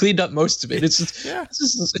already cleaned up most of it.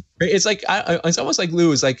 It's like it's almost like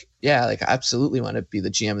Lou is like, yeah, like I absolutely want to be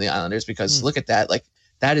the GM of the Islanders because look at that, like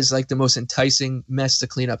that is like the most enticing mess to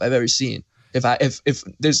clean up I've ever seen. If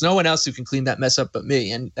there's no one else who can clean that mess up but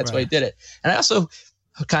me, and that's why he did it. And I also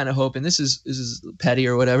kind of hope, and this is petty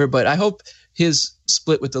or whatever, but I hope his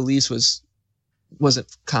split with the Leafs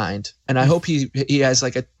wasn't kind, and I hope he has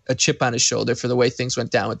like a chip on his shoulder for the way things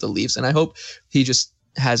went down with the Leafs, and I hope he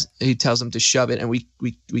tells them to shove it and we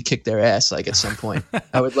kick their ass like at some point.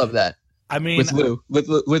 I would love that. I mean, with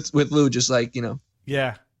Lou just like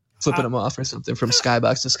yeah, flipping him off or something from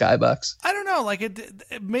skybox to skybox. I don't know. know.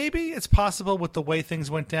 Like maybe it's possible with the way things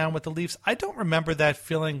went down with the Leafs. I don't remember that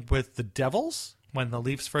feeling with the Devils when the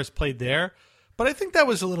Leafs first played there, but I think that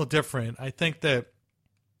was a little different. I think that,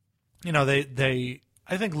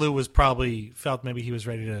 I think Lou was probably felt maybe he was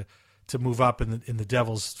ready to move up in the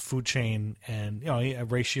Devils food chain, and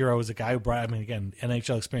Ray Shero was a guy who brought. I mean, again,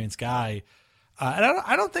 NHL experienced guy. And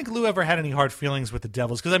I don't think Lou ever had any hard feelings with the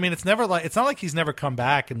Devils, because I mean it's not like he's never come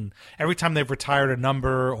back, and every time they've retired a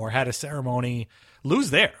number or had a ceremony,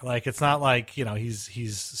 Lou's there. Like it's not like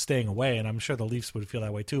he's staying away, and I'm sure the Leafs would feel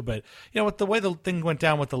that way too. But with the way the thing went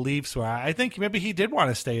down with the Leafs, where I think maybe he did want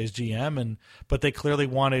to stay as GM, but they clearly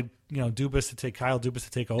wanted Kyle Dubas to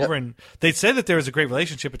take over, and they'd say that there was a great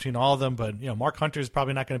relationship between all of them. But Mark Hunter's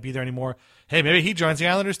probably not going to be there anymore. Hey, maybe he joins the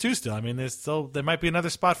Islanders too. Still, I mean, there might be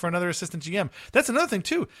another spot for another assistant GM. That's another thing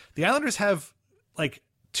too. The Islanders have like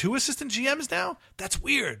 2 assistant GMs now. That's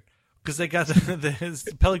weird because they got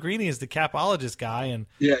Pellegrini is the capologist guy, and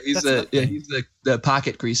he's the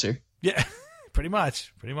pocket greaser. Yeah, pretty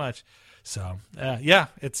much. So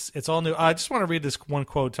it's all new. I just want to read this one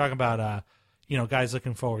quote talking about guys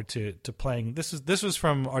looking forward to playing. This was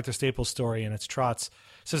from Arthur Staples' story, and it's Trotz.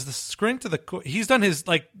 It says the sprint to the he's done his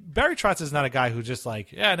Barry Trotz is not a guy who just I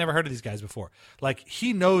never heard of these guys before. Like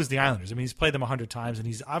he knows the Islanders. I mean, he's played them 100 times, and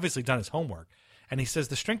he's obviously done his homework. And he says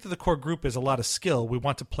the strength of the core group is a lot of skill. We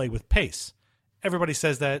want to play with pace. Everybody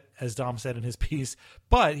says that, as Dom said in his piece.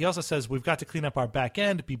 But he also says we've got to clean up our back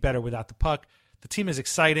end, be better without the puck. The team is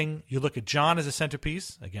exciting. You look at John as a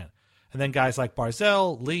centerpiece again, and then guys like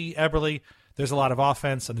Barzell, Lee, Eberle. There's a lot of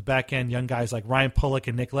offense on the back end. Young guys like Ryan Pulock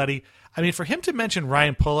and Nick Leddy. I mean, for him to mention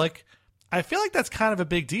Ryan Pulock, I feel like that's kind of a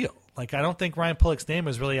big deal. Like, I don't think Ryan Pulock's name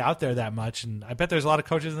is really out there that much, and I bet there's a lot of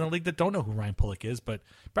coaches in the league that don't know who Ryan Pulock is, but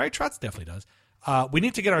Barry Trotz definitely does. We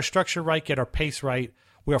need to get our structure right, get our pace right.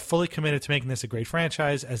 We are fully committed to making this a great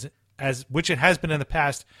franchise, as which it has been in the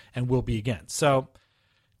past and will be again. So,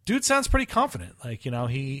 dude sounds pretty confident. Like,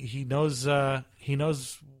 he knows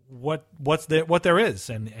what there is,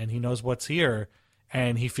 and he knows what's here,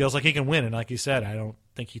 and he feels like he can win. And like you said, I don't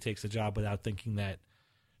think he takes the job without thinking that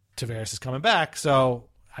Tavares is coming back. So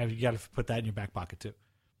you got to put that in your back pocket too.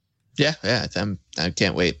 Yeah, I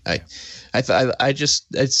can't wait. It's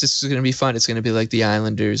just going to be fun. It's going to be like the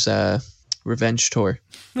Islanders revenge tour,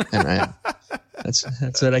 and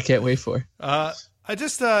that's what I can't wait for.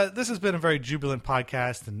 This has been a very jubilant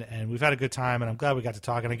podcast, and we've had a good time, and I'm glad we got to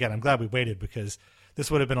talk. And again, I'm glad we waited, because this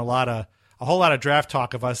would have been a whole lot of draft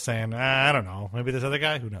talk of us saying, I don't know, maybe this other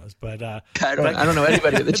guy, who knows? But I don't know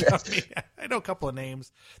anybody in the draft. I know a couple of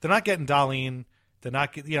names. They're not getting Dahlin. They're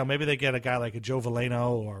not, maybe they get a guy like a Joe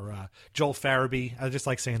Veleno or Joel Farabee. I just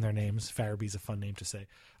like saying their names. Farabee's a fun name to say.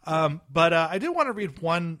 But I do want to read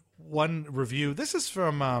one review. This is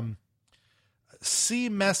from C.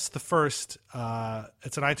 Mess the First.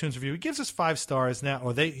 It's an iTunes review. He gives us 5 stars now,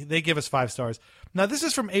 or they give us 5 stars. Now, this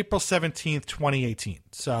is from April 17th, 2018.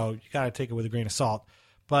 So you got to take it with a grain of salt.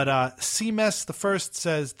 But C. Mess the First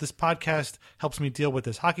says, this podcast helps me deal with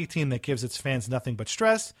this hockey team that gives its fans nothing but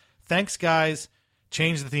stress. Thanks, guys.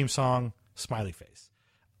 Change the theme song, smiley face.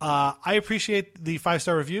 I appreciate the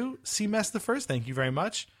 5-star review. C. Mess the First, thank you very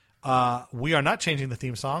much. We are not changing the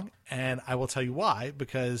theme song, and I will tell you why,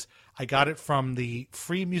 because I got it from the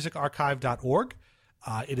freemusicarchive.org.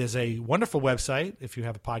 It is a wonderful website if you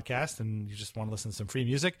have a podcast and you just want to listen to some free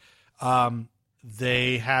music.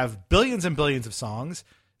 They have billions and billions of songs.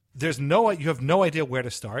 You have no idea where to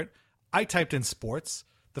start. I typed in sports.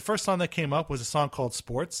 The first song that came up was a song called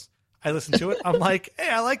Sports. I listened to it. I'm like, hey,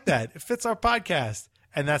 I like that. It fits our podcast.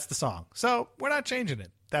 And that's the song. So we're not changing it.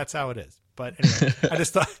 That's how it is. But anyway,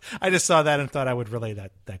 I just saw that and thought I would relay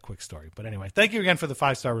that quick story. But anyway, thank you again for the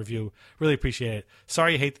 5-star review. Really appreciate it.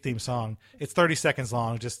 Sorry you hate the theme song. It's 30 seconds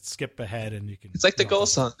long. Just skip ahead and you can. It's like the goal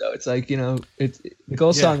song, though. It's like, the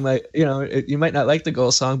goal song, like, you might not like the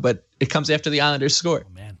goal song, but it comes after the Islanders score.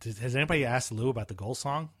 Oh, man. Has anybody asked Lou about the goal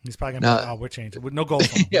song? He's probably going to be like, we're changing. No goal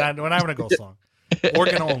song. We're not having a goal song.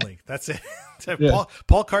 Organ only. That's it. Yeah.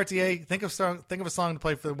 Paul Cartier, think of a song to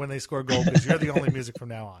play for when they score a goal, because you're the only music from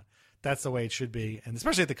now on. That's the way it should be, and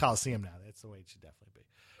especially at the Coliseum now, that's the way it should definitely be.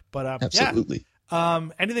 But absolutely. Yeah.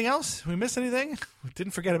 Anything else? We missed anything? We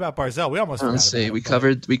didn't forget about Barzell. We almost forgot.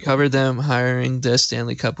 We covered them hiring the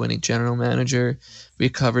Stanley Cup winning general manager. We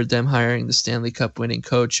covered them hiring the Stanley Cup winning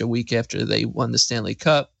coach a week after they won the Stanley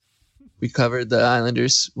Cup. We covered the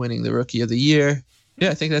Islanders winning the Rookie of the Year. Yeah,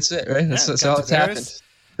 I think that's it, right? That's all that's happened.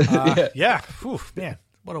 Yeah. Whew, man,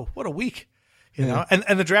 what a week.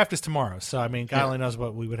 And the draft is tomorrow. So, I mean, God only knows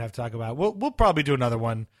what we would have to talk about. We'll probably do another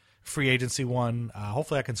one, free agency one.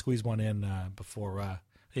 Hopefully I can squeeze one in before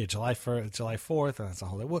July 1st, July 4th. That's a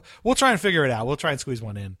whole. We'll try and figure it out. We'll try and squeeze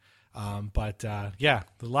one in. But yeah,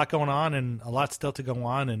 there's a lot going on and a lot still to go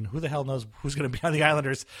on. And who the hell knows who's going to be on the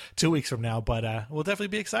Islanders 2 weeks from now? But will definitely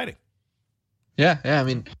be exciting. Yeah. I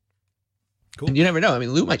mean, cool. And you never know. I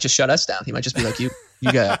mean, Lou might just shut us down. He might just be like, you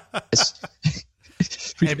guys.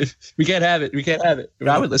 We can't have it. We can't have it. But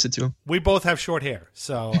I would listen to him. We both have short hair,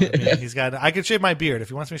 so I mean, I can shave my beard. If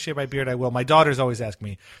he wants me to shave my beard, I will. My daughters always ask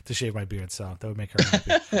me to shave my beard, so that would make her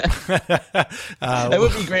happy. That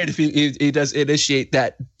would be great if he does initiate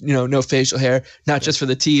that. No facial hair, not just for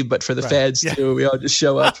the team, but for the fans too. We all just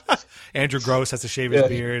show up. Andrew Gross has to shave his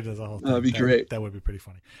beard. There's a whole thing. That'd be great. That would be pretty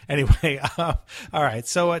funny. Anyway, all right.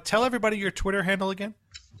 So tell everybody your Twitter handle again.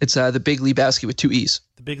 It's the Big Lebowski with 2 E's.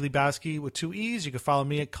 The Big Lebowski with 2 E's. You can follow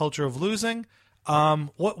me at Culture of Losing.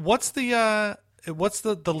 What's the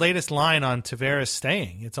latest line on Tavares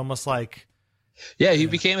staying? It's almost like he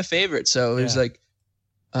became a favorite. So it was like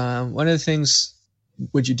one of the things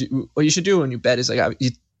what you should do when you bet is like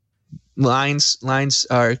lines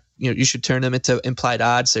are you should turn them into implied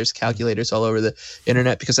odds. There's calculators all over the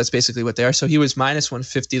internet because that's basically what they are. So he was minus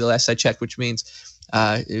 150 the last I checked, which means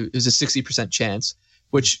it was a 60% chance.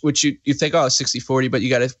 Which you think, 60-40, but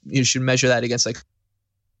you should measure that against like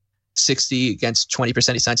 60 against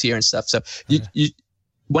 20% he signs here and stuff. So you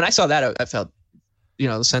when I saw that, I felt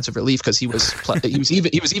a sense of relief because he was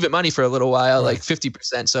even money for a little while, like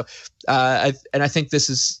 50%. So I think this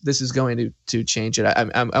is going to change it.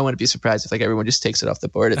 I wouldn't be surprised if like everyone just takes it off the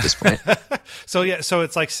board at this point. So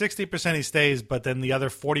it's like 60% he stays, but then the other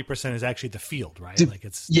 40% is actually the field, right? Like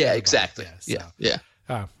it's exactly. Yeah.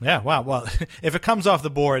 Wow. Well, if it comes off the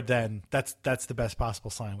board, then that's the best possible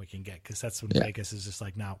sign we can get because that's when Vegas is just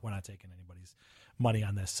like, no, we're not taking anybody's money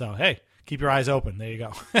on this. So, hey, keep your eyes open. There you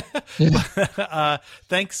go.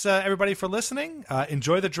 Thanks, everybody, for listening.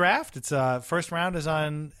 Enjoy the draft. It's first round is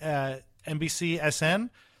on NBC SN.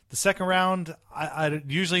 The second round,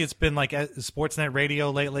 usually it's been like Sportsnet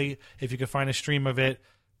Radio lately. If you can find a stream of it,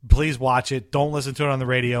 please watch it. Don't listen to it on the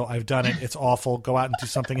radio. I've done it. It's awful. Go out and do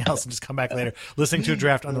something else and just come back later. Listening to a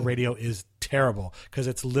draft on the radio is terrible because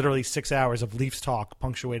it's literally 6 hours of Leafs talk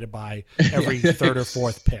punctuated by every third or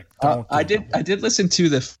fourth pick. I did listen to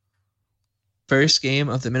the first game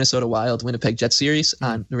of the Minnesota Wild Winnipeg Jets series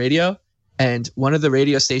on the radio, and one of the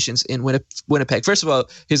radio stations in Winnipeg. First of all,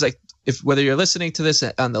 he's like, whether you're listening to this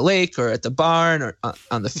on the lake or at the barn or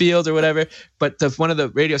on the field or whatever, but one of the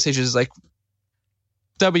radio stations is like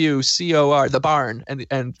WCOR, the barn,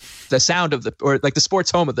 and the sound of the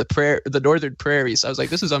sports home of the northern prairies. I was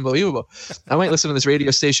like, this is unbelievable. I might listen to this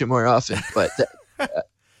radio station more often, but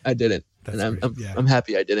I didn't. I'm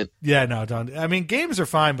happy I didn't. Yeah, no, don't. I mean, games are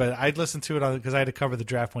fine, but I'd listen to it because I had to cover the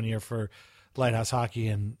draft one year for Lighthouse Hockey,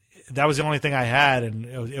 and that was the only thing I had. And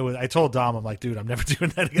it was. I told Dom, I'm like, dude, I'm never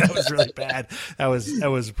doing that again. That was really bad. That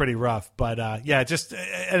was pretty rough. But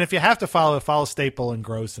and if you have to follow Staple and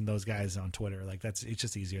Gross and those guys on Twitter, like it's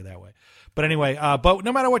just easier that way. But anyway, but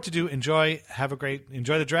no matter what you do, enjoy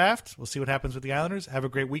the draft. We'll see what happens with the Islanders. Have a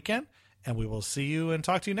great weekend, and we will see you and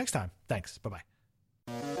talk to you next time. Thanks.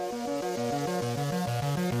 Bye-bye.